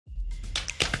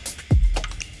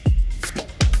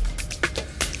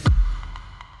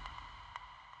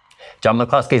John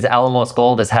McCluskey's Alamos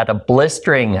Gold has had a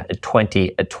blistering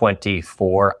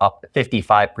 2024, up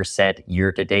 55%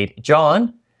 year to date.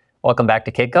 John, welcome back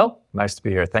to Kitco. Nice to be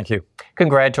here. Thank you.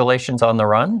 Congratulations on the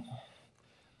run.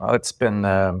 Well, it's been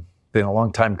a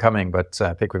long time coming, but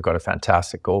I think we've got a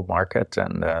fantastic gold market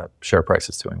and share price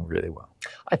is doing really well.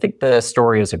 I think the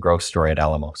story is a growth story at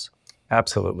Alamos.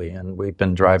 Absolutely, and we've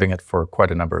been driving it for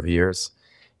quite a number of years.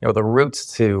 You know, the roots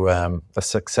to the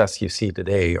success you see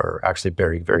today are actually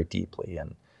buried very deeply.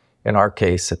 And in our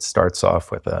case, it starts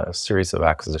off with a series of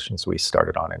acquisitions we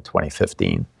started on in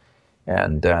 2015.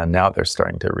 And now they're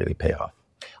starting to really pay off.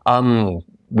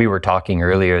 We were talking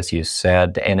earlier, as you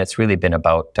said, and it's really been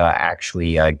about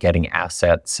actually getting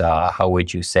assets, how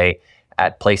would you say,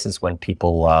 at places when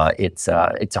people, it's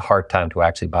a hard time to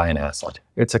actually buy an asset.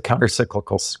 It's a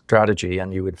counter-cyclical strategy,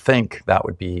 and you would think that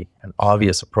would be an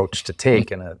obvious approach to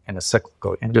take in a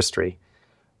cyclical industry.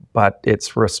 But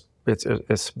it's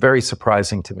very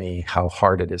surprising to me how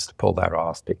hard it is to pull that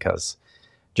off, because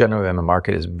generally when the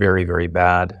market is very, very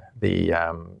bad, the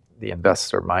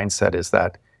investor mindset is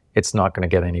that it's not going to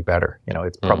get any better. You know,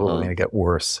 it's probably going to get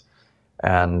worse.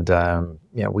 And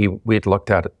you know, we'd looked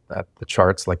at the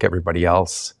charts like everybody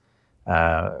else,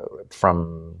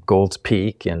 from gold's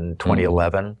peak in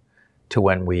 2011 to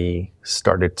when we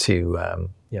started to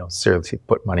you know, seriously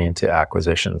put money into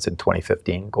acquisitions in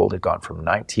 2015. Gold had gone from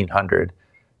 1,900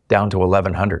 down to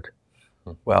 1,100.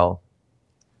 Well,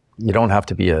 you don't have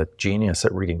to be a genius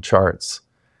at reading charts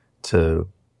to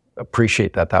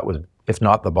appreciate that that was, if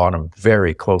not the bottom,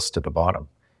 very close to the bottom.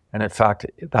 And in fact,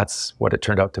 that's what it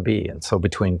turned out to be. And so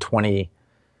between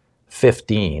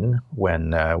 2015,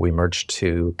 when we merged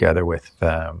together with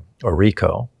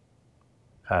Orico,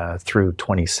 through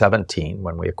 2017,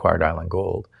 when we acquired Island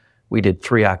Gold, we did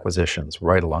 3 acquisitions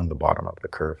right along the bottom of the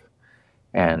curve.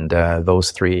 And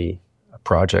those 3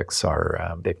 projects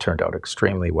they've turned out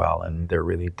extremely well, and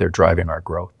they're driving our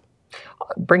growth.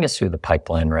 Bring us through the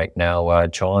pipeline right now,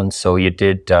 John. So you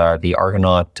did the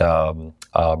Argonaut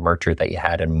merger that you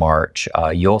had in March.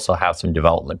 You also have some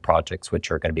development projects which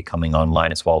are going to be coming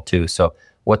online as well too. So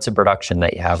what's the production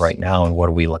that you have right now, and what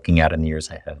are we looking at in the years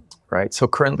ahead? Right. So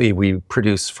currently we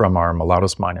produce from our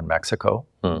Mulatos mine in Mexico,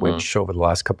 which over the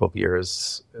last couple of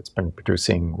years, it's been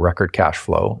producing record cash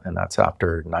flow, and that's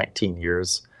after 19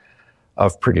 years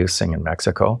of producing in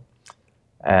Mexico.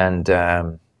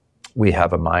 And we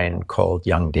have a mine called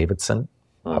Young-Davidson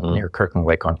up near Kirkland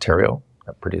Lake, Ontario,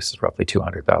 that produces roughly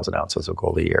 200,000 ounces of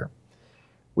gold a year.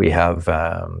 We have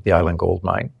the Island Gold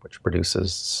mine, which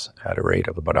produces at a rate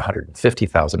of about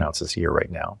 150,000 ounces a year right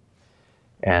now.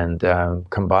 And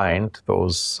combined,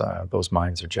 those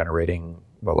mines are generating,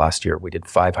 well, last year we did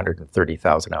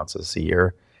 530,000 ounces a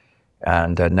year.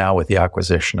 And now with the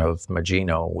acquisition of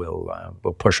Magino,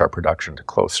 we'll push our production to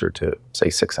closer to, say,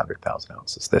 600,000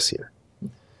 ounces this year.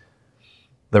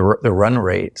 The run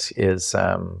rate is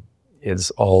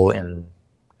all in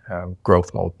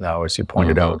growth mode now, as you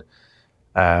pointed out.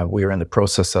 We are in the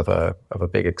process of a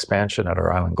big expansion at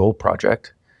our Island Gold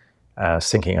project,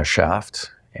 sinking a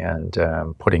shaft and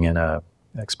putting in an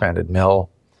expanded mill,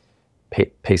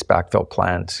 paste backfill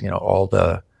plant. You know, all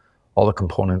the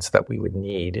components that we would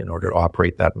need in order to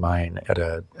operate that mine at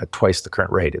twice the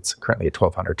current rate. It's currently a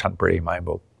 1,200 ton per day mine.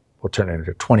 We'll turn it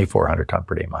into a 2,400 ton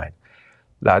per day mine.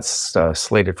 That's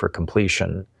slated for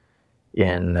completion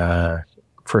in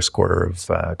first quarter of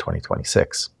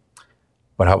 2026.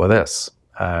 But how about this?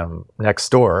 Next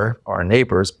door, our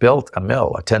neighbors built a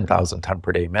mill, a 10,000 ton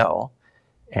per day mill,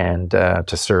 and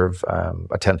to serve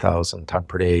a 10,000 ton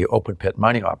per day open pit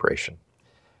mining operation.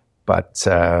 But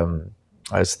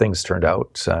as things turned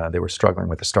out, they were struggling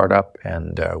with the startup,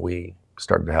 and we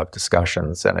started to have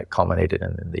discussions, and it culminated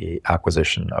in the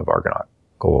acquisition of Argonaut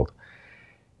Gold.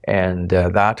 And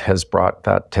that has brought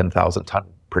that 10,000 ton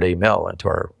per day mill into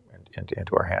our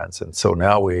hands. And so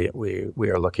now we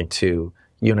are looking to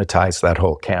unitize that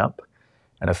whole camp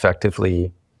and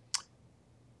effectively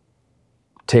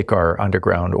take our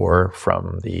underground ore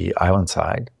from the island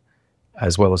side,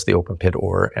 as well as the open pit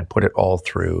ore, and put it all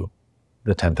through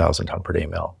the 10,000 ton per day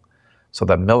mill. So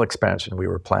that mill expansion we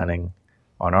were planning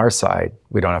on our side,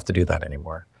 we don't have to do that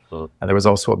anymore. And there was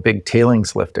also a big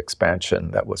tailings lift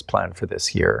expansion that was planned for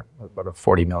this year, about a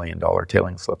 $40 million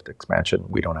tailings lift expansion.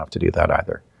 We don't have to do that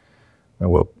either. And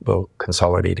we'll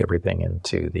consolidate everything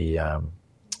into the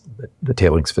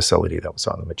tailings facility that was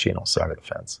on the Magino side of the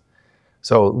fence.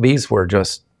 So these were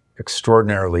just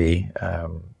extraordinarily,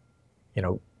 you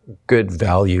know, good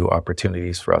value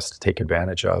opportunities for us to take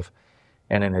advantage of.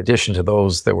 And in addition to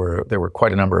those, there were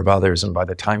quite a number of others. And by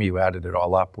the time you added it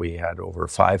all up, we had over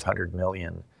 500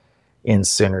 million in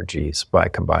synergies by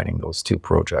combining those two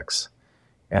projects.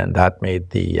 And that made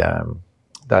the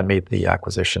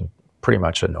acquisition pretty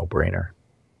much a no-brainer.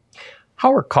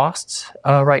 How are costs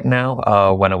right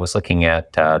now? When I was looking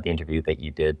at the interview that you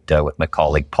did with my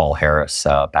colleague Paul Harris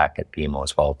back at BMO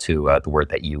as well, too, the word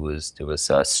that you used, it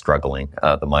was struggling.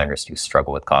 The miners do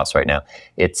struggle with costs right now.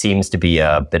 It seems to be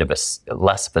a bit of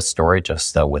less of a story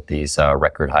just with these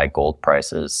record high gold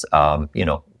prices.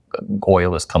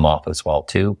 Oil has come off as well,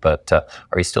 too, but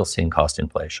are you still seeing cost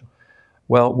inflation?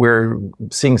 Well, we're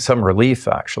seeing some relief,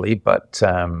 actually, but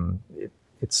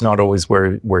it's not always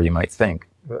where you might think.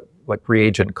 Like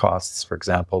reagent costs, for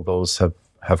example, those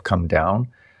have come down,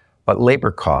 but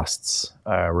labor costs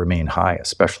remain high,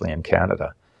 especially in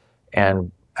Canada.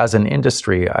 And as an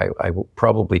industry, I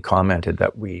probably commented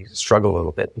that we struggle a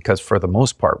little bit because for the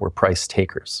most part, we're price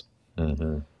takers.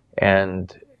 Mm-hmm.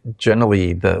 And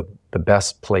generally, the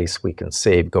best place we can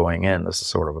save going in, this is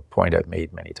sort of a point I've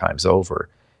made many times over,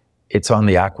 it's on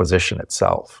the acquisition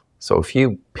itself. So if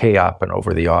you pay up and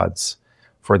over the odds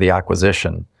for the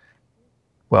acquisition,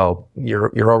 well,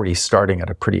 you're already starting at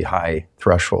a pretty high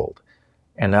threshold.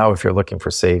 And now if you're looking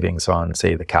for savings on,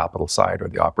 say, the capital side or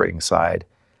the operating side,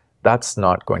 that's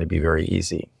not going to be very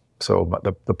easy. So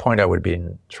the point I would be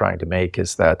trying to make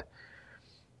is that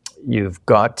you've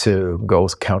got to go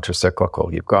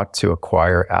counter-cyclical. You've got to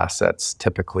acquire assets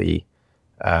typically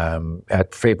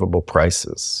at favorable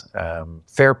prices,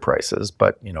 fair prices,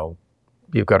 but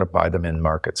you've got to buy them in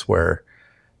markets where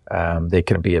they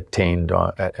can be obtained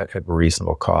at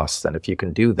reasonable costs. And if you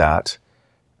can do that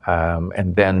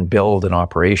and then build an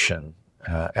operation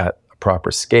at a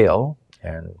proper scale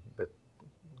and with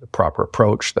the proper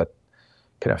approach that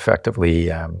can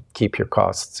effectively keep your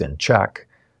costs in check,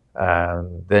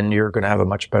 then you're going to have a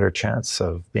much better chance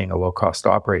of being a low-cost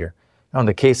operator. Now, in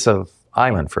the case of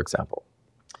Island, for example,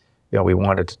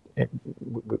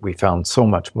 we found so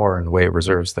much more in the way of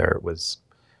reserves there. It was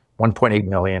 1.8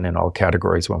 million in all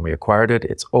categories when we acquired it.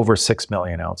 It's over 6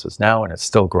 million ounces now, and it's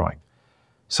still growing.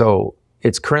 So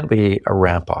it's currently a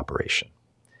ramp operation.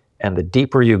 And the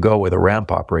deeper you go with a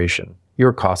ramp operation,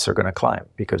 your costs are going to climb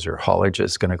because your haulage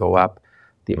is going to go up,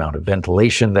 the amount of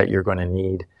ventilation that you're going to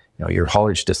need, your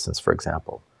haulage distance, for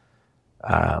example.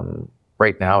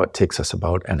 Right now, it takes us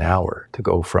about an hour to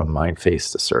go from mine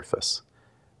face to surface.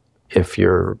 If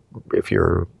you're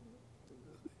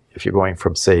going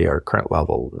from, say, our current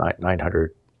level,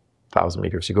 900,000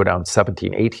 meters, you go down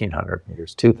 1,800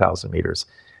 meters, 2,000 meters,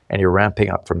 and you're ramping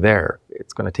up from there,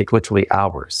 it's going to take literally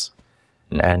hours.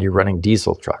 And you're running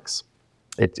diesel trucks.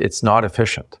 It's not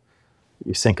efficient.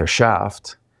 You sink a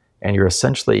shaft, and you're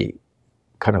essentially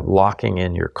kind of locking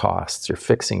in your costs. You're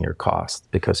fixing your costs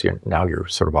because you're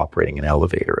sort of operating an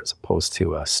elevator as opposed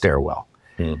to a stairwell.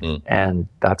 Mm-hmm. And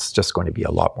that's just going to be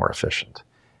a lot more efficient.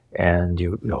 And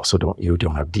you also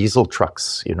don't have diesel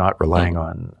trucks. You're not relying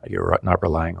on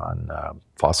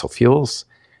fossil fuels.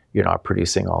 You're not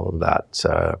producing all of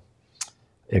that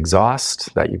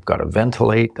exhaust that you've got to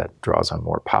ventilate that draws on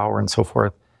more power and so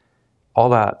forth. All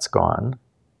that's gone,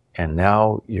 and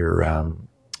now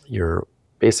you're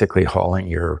basically hauling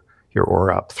your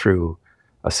ore up through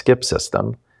a skip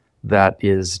system that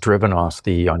is driven off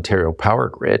the Ontario power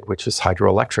grid, which is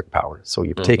hydroelectric power. So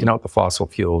you've taken out the fossil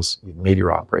fuels, you've made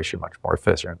your operation much more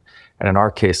efficient. And in our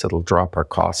case, it'll drop our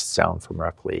costs down from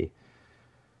roughly,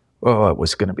 it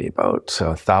was going to be about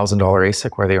 $1,000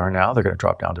 AISC where they are now. They're going to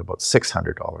drop down to about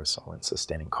 $600 all in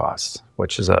sustaining costs,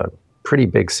 which is a pretty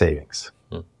big savings.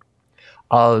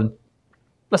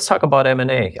 Let's talk about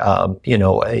M&A.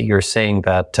 You're saying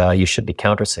that you should be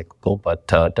counter-cyclical, but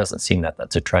it doesn't seem that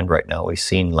that's a trend right now. We've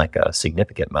seen like a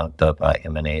significant amount of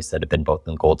M&As that have been both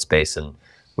in the gold space, and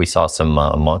we saw some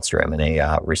monster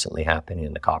M&A recently happen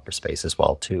in the copper space as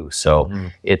well too. So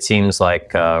it seems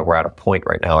like we're at a point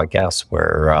right now, I guess,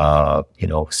 where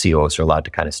CEOs are allowed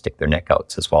to kind of stick their neck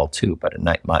out as well too, but it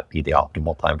might be the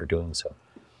optimal time for doing so.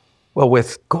 Well,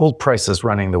 with gold prices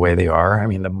running the way they are, I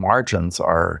mean, the margins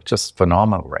are just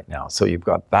phenomenal right now. So you've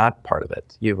got that part of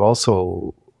it. You've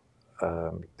also,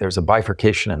 there's a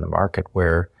bifurcation in the market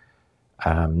where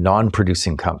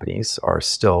non-producing companies are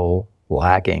still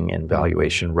lagging in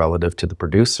valuation relative to the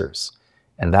producers.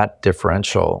 And that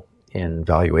differential in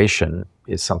valuation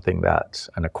is something that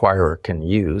an acquirer can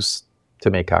use to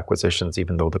make acquisitions,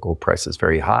 even though the gold price is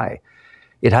very high.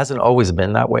 It hasn't always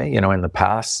been that way. In the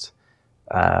past,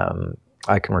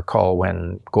 I can recall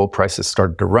when gold prices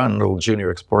started to run, little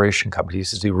junior exploration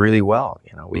companies used to do really well.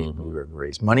 We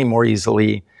raised money more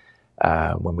easily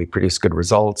when we produced good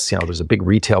results. There's a big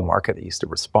retail market that used to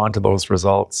respond to those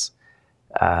results.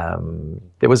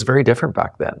 It was very different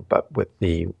back then, but with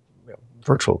the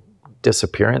virtual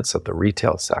disappearance of the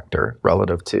retail sector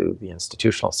relative to the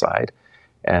institutional side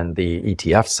and the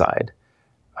ETF side,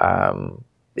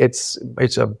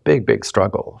 it's a big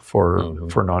struggle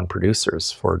for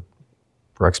non-producers, for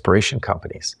exploration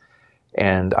companies.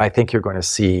 And I think you're going to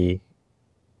see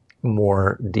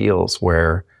more deals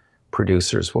where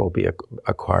producers will be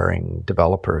acquiring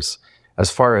developers.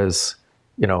 As far as,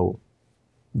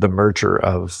 the merger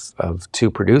of two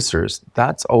producers,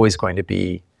 that's always going to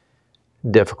be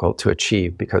difficult to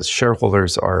achieve because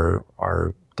shareholders are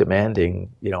demanding,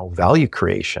 value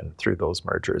creation through those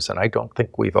mergers. And I don't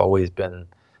think we've always been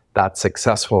that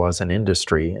successful as an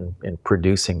industry in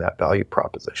producing that value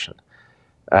proposition.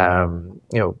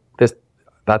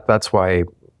 That's why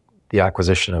the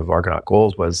acquisition of Argonaut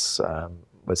Gold was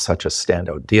such a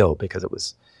standout deal, because it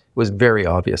was very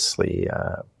obviously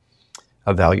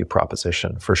a value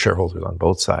proposition for shareholders on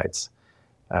both sides.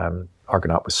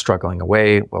 Argonaut was struggling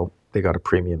away. Well, they got a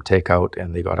premium takeout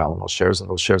and they got Alamos shares, and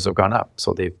those shares have gone up.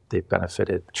 So they've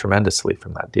benefited tremendously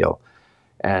from that deal.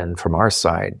 And from our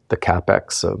side, the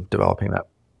CapEx of developing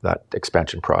that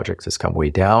expansion project has come way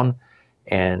down,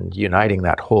 and uniting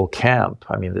that whole camp.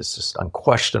 I mean, there's just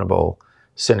unquestionable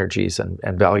synergies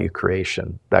and value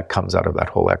creation that comes out of that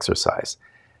whole exercise.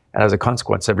 And as a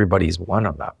consequence, everybody's won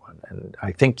on that one. And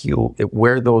I think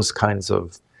where those kinds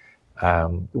of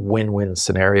win-win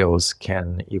scenarios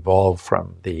can evolve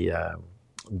from the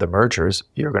mergers,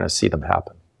 you're going to see them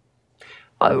happen.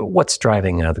 What's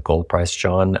driving the gold price,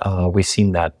 John? We've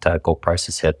seen that gold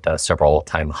prices hit several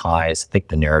all-time highs. I think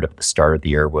the narrative at the start of the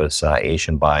year was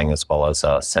Asian buying as well as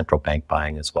central bank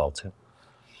buying as well, too.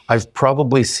 I've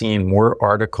probably seen more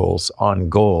articles on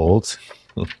gold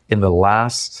in the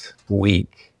last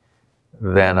week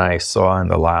than I saw in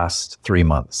the last 3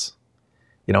 months.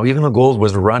 Even though gold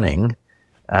was running,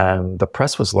 the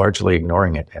press was largely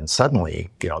ignoring it. And suddenly,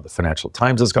 the Financial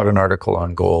Times has got an article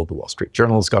on gold. The Wall Street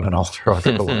Journal has got an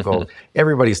article on gold.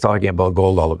 Everybody's talking about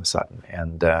gold all of a sudden.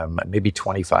 And maybe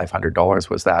 $2,500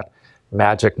 was that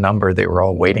magic number they were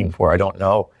all waiting for. I don't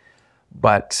know.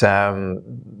 But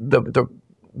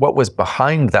what was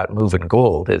behind that move in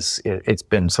gold is it's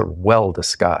been sort of well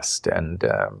discussed. And,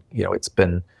 it's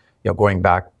been, going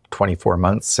back 24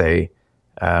 months, say,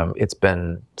 it's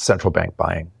been central bank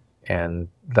buying. And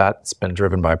that's been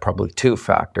driven by probably two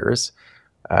factors.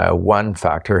 One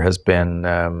factor has been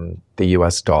the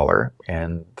US dollar,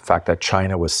 and the fact that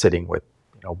China was sitting with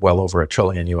well over $1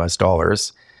 trillion US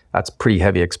dollars. That's pretty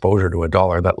heavy exposure to a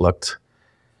dollar that looked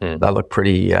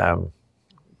pretty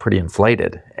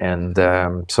inflated. And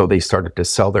so they started to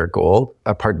sell their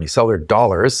sell their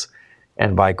dollars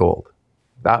and buy gold.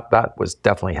 That was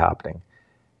definitely happening.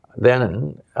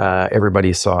 Then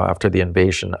everybody saw, after the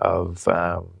invasion of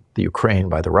the Ukraine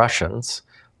by the Russians,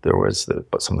 there was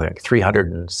something like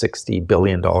 $360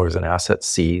 billion in assets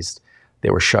seized. They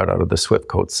were shut out of the SWIFT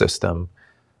code system.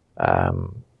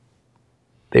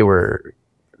 They were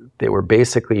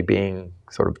basically being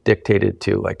sort of dictated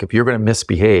to, like, if you're going to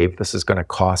misbehave, this is going to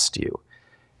cost you.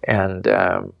 And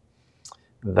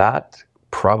that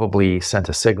probably sent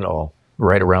a signal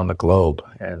right around the globe.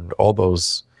 And all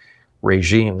those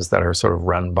regimes that are sort of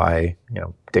run by,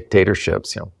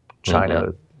 dictatorships,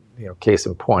 China, case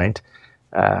in point,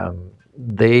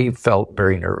 they felt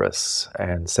very nervous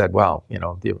and said, well,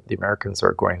 the Americans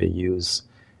are going to use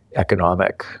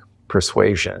economic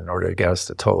persuasion in order to get us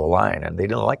to toe the line. And they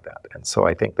didn't like that. And so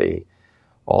I think they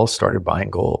all started buying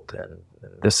gold. And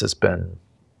this has been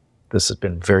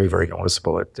very, very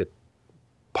noticeable. It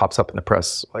pops up in the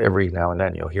press every now and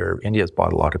then. You'll hear India's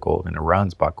bought a lot of gold, and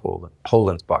Iran's bought gold, and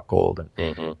Poland's bought gold,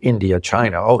 and India,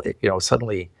 China.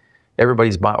 Suddenly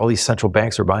everybody's buying. All these central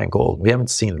banks are buying gold. We haven't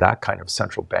seen that kind of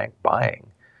central bank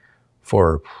buying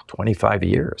for 25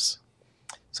 years.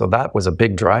 So that was a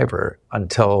big driver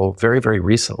until very, very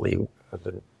recently.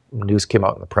 The news came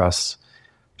out in the press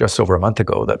just over a month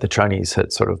ago that the Chinese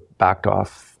had sort of backed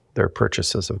off their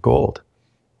purchases of gold.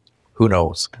 Who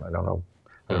knows? I don't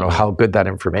know how good that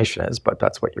information is, but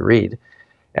that's what you read.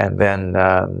 And then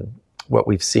what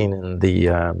we've seen in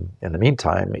the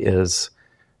meantime is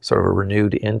sort of a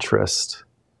renewed interest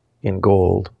in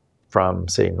gold from,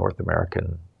 say, North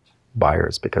American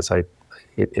buyers, because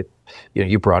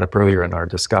you brought up earlier in our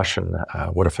discussion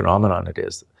what a phenomenon it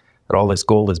is that all this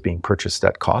gold is being purchased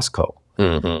at Costco.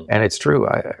 And it's true.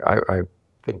 I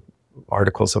think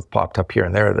articles have popped up here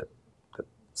and there that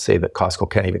say that Costco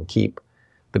can't even keep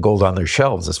the gold on their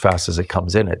shelves as fast as it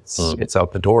comes in. It's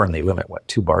out the door, and they limit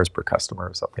 2 bars per customer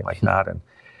or something like that. And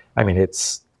I mean,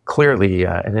 it's clearly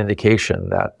an indication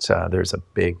that there's a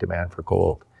big demand for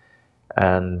gold.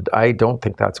 And I don't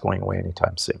think that's going away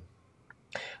anytime soon.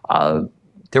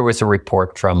 There was a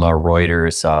report from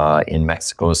Reuters in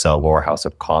Mexico's lower house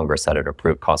of Congress that had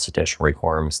approved constitutional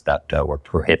reforms that would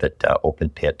prohibit open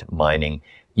pit mining.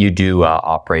 You do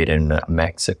operate in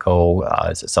Mexico.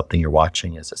 Is it something you're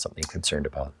watching? Is it something you're concerned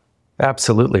about?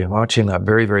 Absolutely, I'm watching that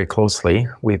very, very closely.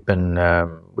 We've been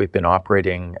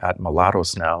operating at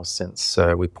Mulatos now since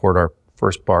we poured our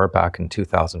first bar back in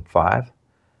 2005,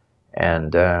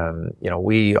 and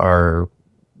we are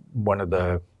one of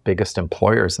the biggest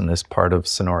employers in this part of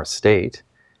Sonora State.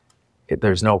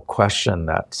 There's no question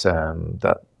that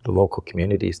that the local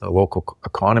communities and the local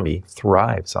economy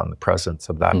thrives on the presence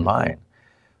of that mine.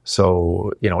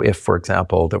 So, if, for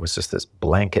example, there was just this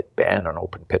blanket ban on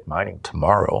open pit mining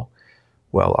tomorrow,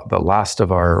 well, the last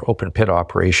of our open pit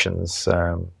operations,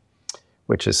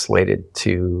 which is slated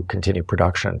to continue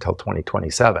production until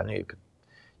 2027,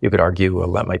 you could argue,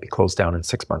 well, that might be closed down in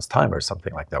 6 months' time or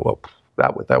something like that. Well,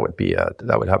 that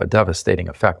would have a devastating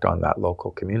effect on that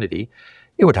local community.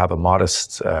 It would have a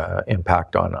modest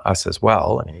impact on us as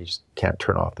well. I mean, you just can't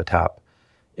turn off the tap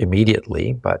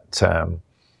immediately, but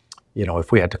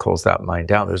if we had to close that mine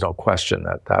down, there's no question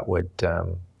that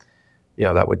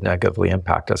would negatively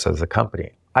impact us as a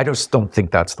company. I just don't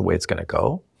think that's the way it's going to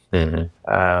go.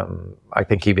 I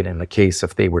think even in the case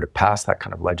if they were to pass that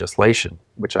kind of legislation,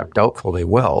 which I'm doubtful they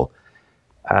will,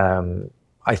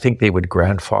 I think they would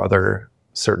grandfather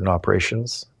certain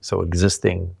operations. So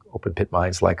existing open pit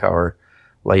mines like our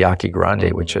La Yaqui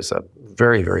Grande, which is a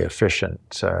very, very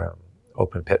efficient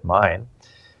open pit mine,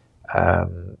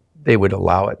 they would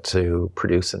allow it to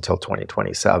produce until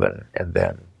 2027, and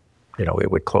then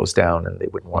it would close down and they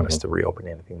wouldn't want us to reopen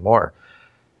anything more.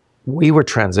 We were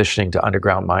transitioning to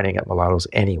underground mining at Mulatos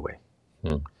anyway.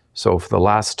 So for the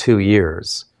last 2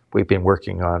 years, we've been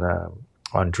working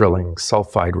on drilling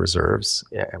sulfide reserves,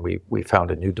 and we found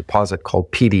a new deposit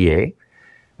called PDA.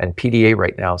 And PDA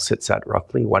right now sits at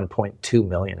roughly 1.2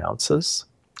 million ounces.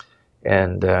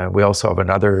 And we also have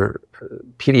another,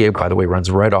 PDA, by the way, runs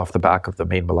right off the back of the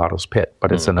main Mulatos pit,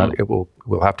 but it's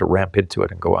we'll have to ramp into it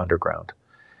and go underground.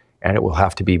 And it will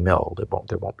have to be milled.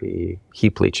 There won't be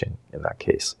heap leaching in that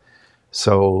case.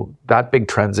 So that big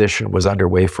transition was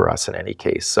underway for us in any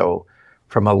case. So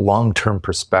from a long-term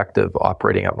perspective,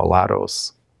 operating at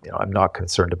Mulatos, I'm not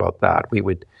concerned about that. We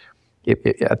would,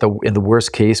 in the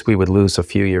worst case, we would lose a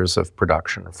few years of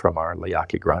production from our La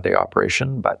Yaqui Grande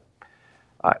operation, but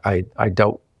I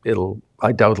doubt it'll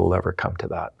ever come to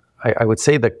that. I would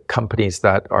say the companies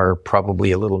that are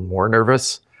probably a little more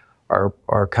nervous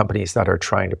are companies that are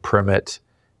trying to permit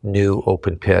new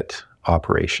open pit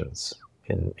operations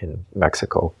in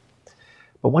Mexico.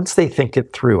 But once they think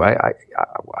it through,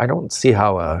 I don't see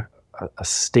how a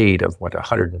state of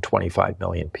 125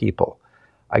 million people,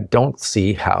 I don't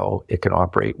see how it can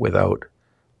operate without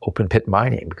open pit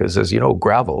mining, because as you know,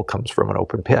 gravel comes from an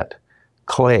open pit.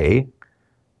 Clay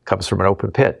comes from an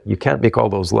open pit. You can't make all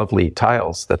those lovely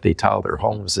tiles that they tile their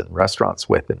homes and restaurants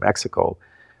with in Mexico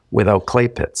without clay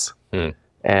pits.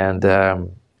 And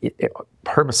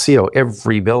Hermosillo,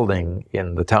 every building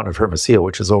in the town of Hermosillo,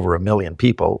 which is over 1 million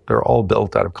people, they're all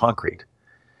built out of concrete.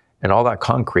 And all that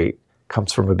concrete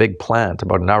comes from a big plant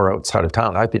about an hour outside of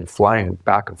town. I've been flying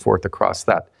back and forth across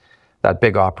that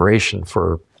big operation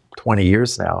for 20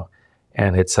 years now.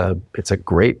 And it's a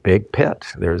great big pit.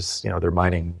 There's, they're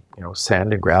mining,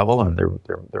 sand and gravel, and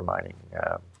they're mining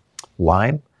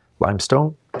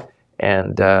limestone.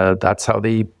 And that's how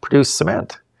they produce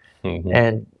cement.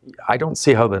 And I don't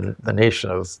see how the nation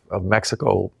of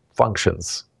Mexico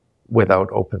functions without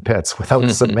open pits, without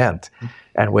cement,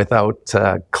 and without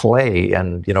clay,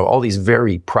 and all these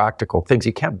very practical things.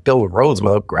 You can't build roads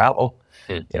without gravel.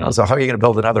 So how are you going to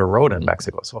build another road in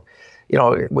Mexico? So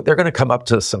they're going to come up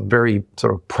to some very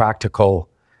sort of practical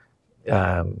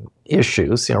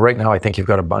issues. Right now I think you've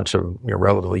got a bunch of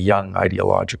relatively young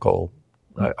ideologically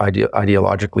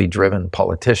driven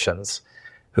politicians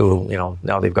who,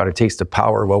 now they've got a taste of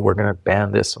power. Well, we're going to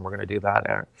ban this and we're going to do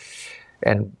that.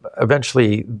 And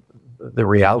eventually the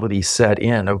reality set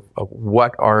in of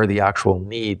what are the actual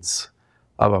needs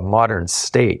of a modern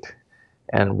state.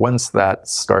 And once that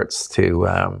starts to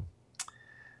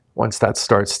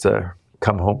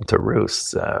come home to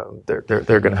roost, they're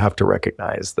going to have to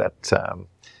recognize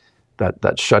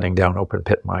that shutting down open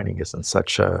pit mining isn't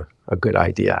such a good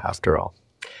idea after all.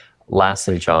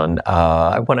 Lastly, John,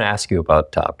 I want to ask you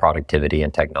about productivity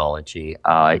and technology.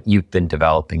 You've been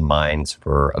developing mines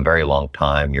for a very long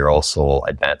time. You're also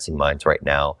advancing mines right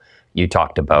now. You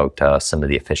talked about some of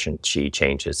the efficiency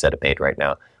changes that are made right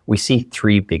now. We see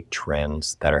 3 big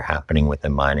trends that are happening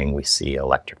within mining. We see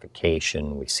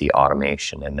electrification, we see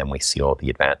automation, and then we see all the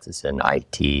advances in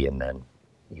IT and then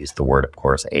use the word, of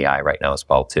course, AI right now as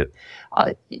well too.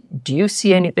 Do you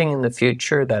see anything in the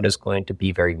future that is going to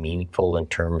be very meaningful in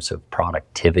terms of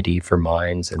productivity for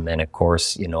mines? And then, of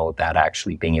course, that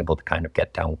actually being able to kind of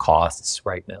get down costs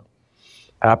right now?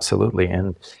 Absolutely.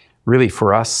 And really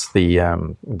for us,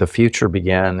 the future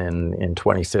began in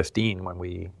 2015 when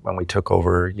we took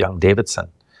over Young-Davidson.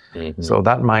 Mm-hmm. So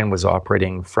that mine was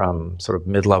operating from sort of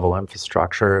mid-level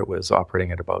infrastructure. It was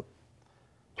operating at about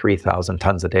 3,000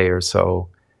 tons a day or so.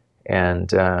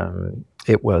 And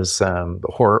it was, the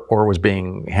ore was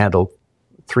being handled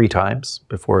 3 times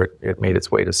before it made its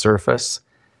way to surface.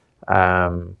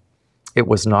 It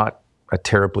was not a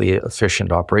terribly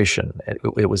efficient operation.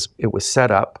 It was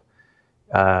set up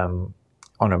on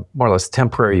a more or less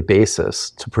temporary basis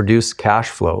to produce cash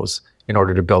flows in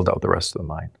order to build out the rest of the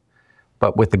mine.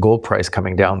 But with the gold price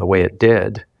coming down the way it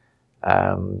did,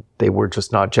 they were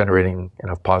just not generating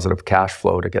enough positive cash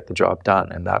flow to get the job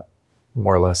done. And that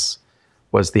more or less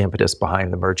was the impetus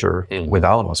behind the merger with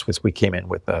Alamos, which we came in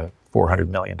with a $400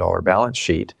 million balance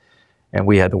sheet. And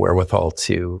we had the wherewithal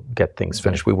to get things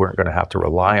finished. We weren't going to have to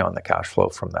rely on the cash flow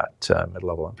from that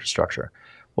mid-level infrastructure.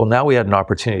 Well, now we had an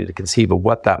opportunity to conceive of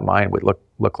what that mine would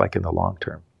look like in the long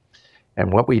term.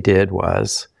 And what we did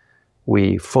was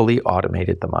we fully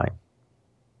automated the mine.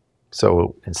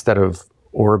 So instead of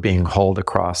ore being hauled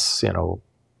across,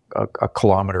 a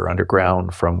kilometer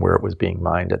underground from where it was being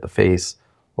mined at the face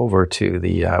over to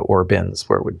the ore bins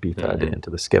where it would be fed into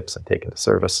the skips and taken to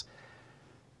service,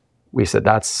 we said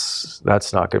that's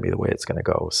not going to be the way it's going to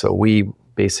go. So we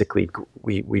basically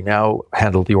we now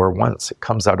handle the ore once. It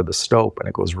comes out of the stope and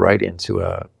it goes right into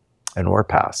an ore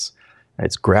pass. And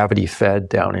it's gravity fed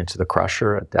down into the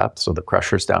crusher at depth. So the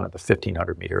crusher's down at the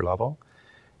 1,500 meter level.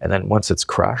 And then once it's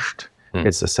crushed,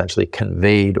 it's essentially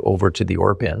conveyed over to the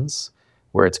ore bins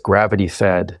where it's gravity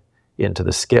fed into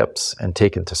the skips and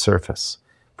taken to surface.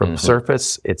 From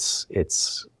surface, it's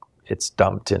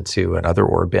dumped into another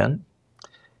ore bin.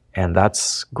 And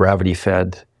that's gravity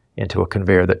fed into a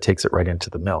conveyor that takes it right into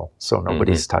the mill. So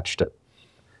nobody's touched it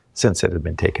since it had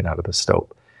been taken out of the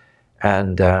stope.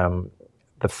 And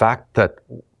the fact that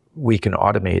we can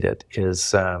automate it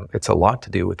is, it's a lot to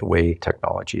do with the way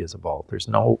technology has evolved. There's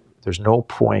no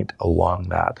point along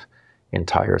that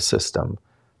entire system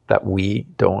that we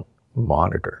don't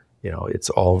monitor. It's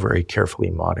all very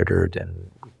carefully monitored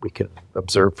and we can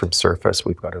observe from surface.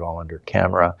 We've got it all under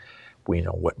camera. We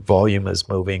know what volume is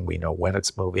moving. We know when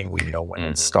it's moving. We know when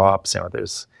it stops.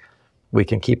 We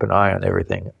can keep an eye on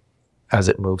everything as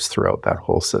it moves throughout that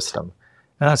whole system.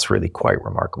 And that's really quite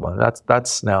remarkable. And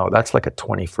that's like a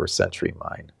 21st century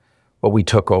mine. What we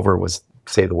took over was,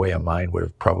 say, the way a mine would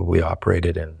have probably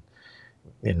operated in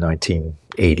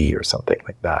 1980 or something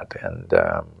like that. And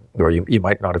or you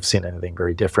might not have seen anything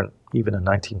very different even in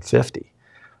 1950.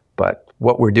 But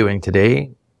what we're doing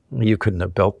today, you couldn't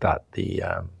have built that. The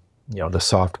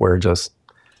software just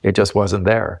wasn't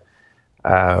there.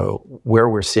 Where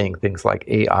we're seeing things like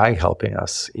AI helping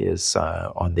us is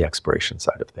on the exploration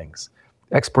side of things.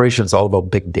 Exploration is all about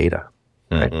big data,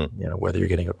 right? Whether you're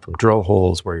getting it from drill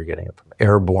holes, where you're getting it from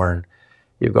airborne,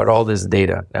 you've got all this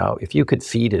data. Now, if you could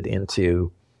feed it into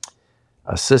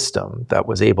a system that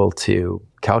was able to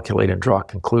calculate and draw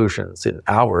conclusions in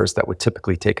hours that would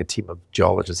typically take a team of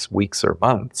geologists weeks or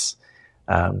months,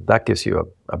 that gives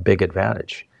you a big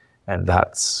advantage. And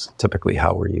that's typically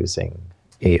how we're using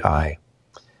AI.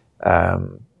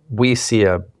 We see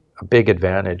a big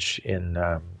advantage in,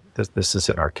 this is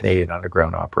in our Canadian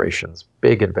underground operations,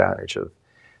 big advantage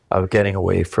of getting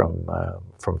away from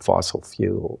fossil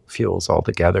fuels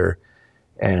altogether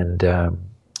and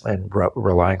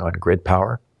relying on grid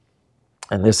power.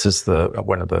 And this is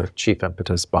one of the chief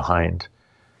impetus behind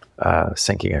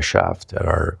sinking a shaft at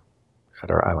our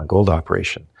Island Gold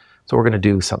operation. So we're going to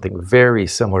do something very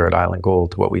similar at Island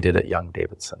Gold to what we did at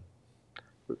Young-Davidson.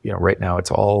 Right now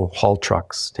it's all haul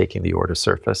trucks taking the ore to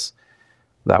surface.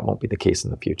 That won't be the case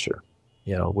in the future.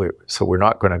 So we're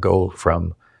not going to go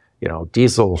from,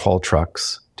 diesel haul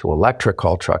trucks to electric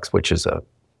haul trucks, which is a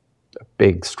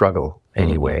big struggle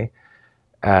anyway.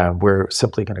 We're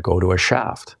simply going to go to a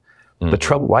shaft. The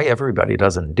trouble, why everybody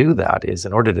doesn't do that is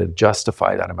in order to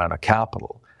justify that amount of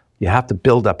capital, you have to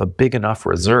build up a big enough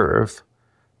reserve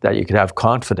that you could have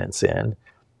confidence in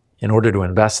order to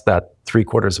invest that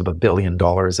 $750 million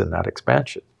in that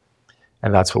expansion.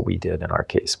 And that's what we did in our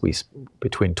case.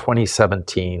 Between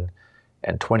 2017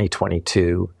 and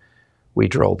 2022, we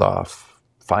drilled off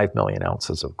 5 million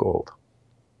ounces of gold.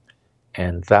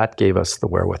 And that gave us the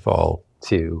wherewithal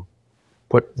to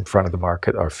put in front of the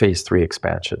market our phase 3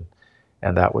 expansion.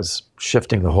 And that was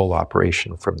shifting the whole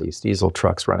operation from these diesel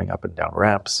trucks running up and down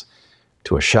ramps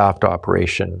to a shaft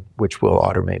operation, which we'll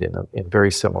automate in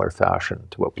very similar fashion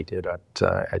to what we did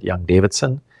at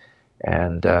Young-Davidson.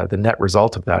 And the net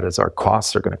result of that is our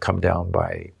costs are going to come down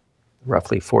by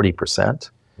roughly 40%,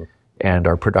 and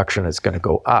our production is going to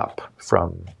go up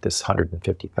from this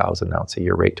 150,000 ounce a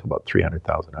year rate to about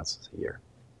 300,000 ounces a year.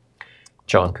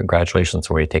 John, congratulations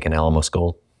for where you're taking Alamos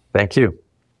Gold. Thank you.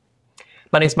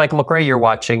 My name is Michael McRae. You're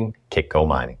watching Kitco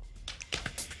Mining.